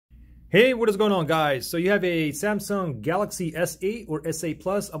Hey, what is going on, guys? So you have a Samsung Galaxy S8 or S8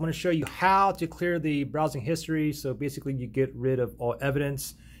 Plus. I'm going to show you how to clear the browsing history. So basically you get rid of all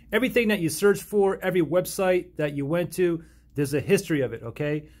evidence. Everything that you searched for, every website that you went to, there's a history of it,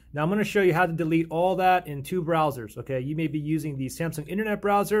 okay? Now I'm going to show you how to delete all that in two browsers, okay? You may be using the Samsung Internet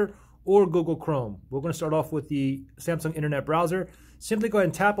Browser or Google Chrome. We're going to start off with the Samsung Internet Browser. Simply go ahead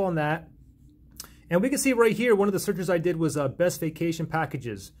and tap on that. And we can see right here, one of the searches I did was best vacation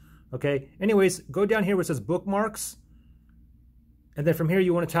packages. Okay, anyways, go down here where it says bookmarks. And then from here,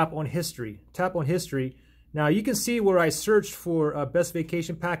 you want to tap on history. Tap on history. Now you can see where I searched for best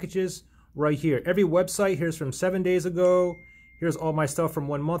vacation packages right here. Every website, here's from 7 days ago. Here's all my stuff from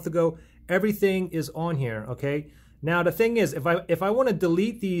 1 month ago. Everything is on here, okay? Now the thing is, if I want to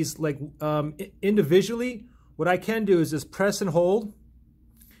delete these like individually, what I can do is just press and hold.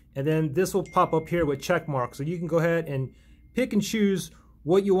 And then this will pop up here with check marks. So you can go ahead and pick and choose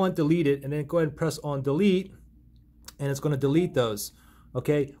what you want deleted, and then go ahead and press on delete, and it's going to delete those.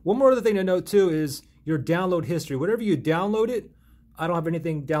 Okay, one more other thing to note too is your download history. Whatever you downloaded, I don't have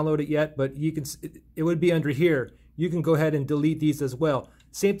anything downloaded yet, but you can, it would be under here. You can go ahead and delete these as well.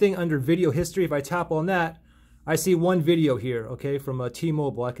 Same thing under video history. If I tap on that, I see one video here, okay, from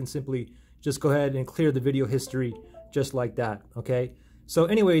T-Mobile. I can simply just go ahead and clear the video history just like that. Okay, so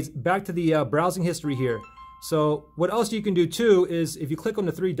anyways, back to the browsing history here. So what else you can do too is if you click on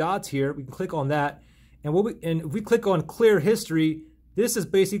the three dots here, we can click on that, and if we click on clear history, this is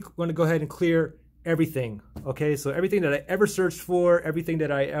basically going to go ahead and clear everything. Okay, so everything that I ever searched for, everything that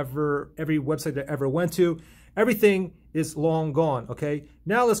every website that I ever went to, everything is long gone. Okay,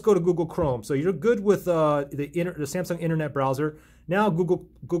 now let's go to Google Chrome. So you're good with the Samsung Internet Browser. Now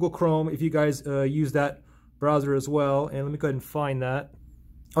Google Chrome, if you guys use that browser as well, and let me go ahead and find that.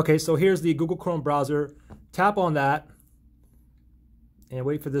 Okay, so here's the Google Chrome browser. Tap on that and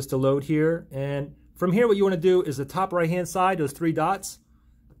wait for this to load here. And from here, what you want to do is the top right hand side, those three dots.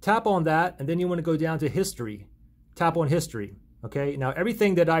 Tap on that, and then you want to go down to history. Tap on history. Okay, now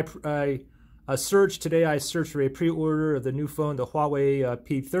everything that I searched today, I searched for a pre-order of the new phone, the Huawei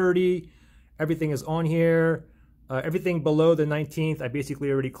P30. Everything is on here. Everything below the 19th, I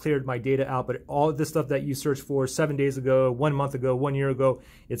basically already cleared my data out, but all this stuff that you searched for 7 days ago, 1 month ago, 1 year ago,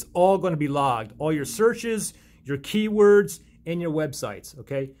 it's all going to be logged. All your searches, your keywords, and your websites,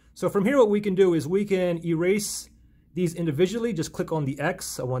 okay? So from here, what we can do is we can erase these individually. Just click on the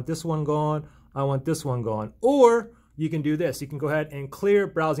X. I want this one gone. I want this one gone. Or you can do this. You can go ahead and clear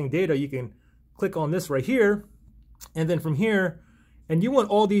browsing data. You can click on this right here, and then from here, and you want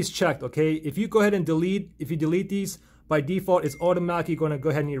all these checked, okay? If you go ahead and delete these, by default, it's automatically going to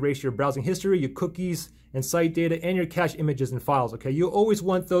go ahead and erase your browsing history, your cookies and site data, and your cache images and files, okay? You always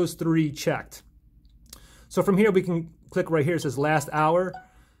want those three checked. So from here, we can click right here. It says last hour.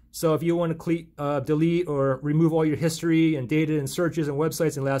 So if you want to delete or remove all your history and data and searches and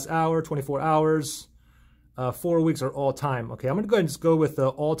websites in last hour, 24 hours, 4 weeks, or all time, okay? I'm going to go ahead and just go with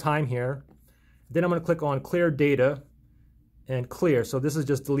all time here. Then I'm going to click on clear data and clear. So this is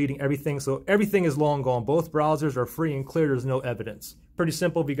just deleting everything. So everything is long gone. Both browsers are free and clear. There's no evidence. Pretty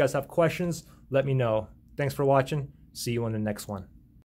simple. If you guys have questions, let me know. Thanks for watching. See you on the next one.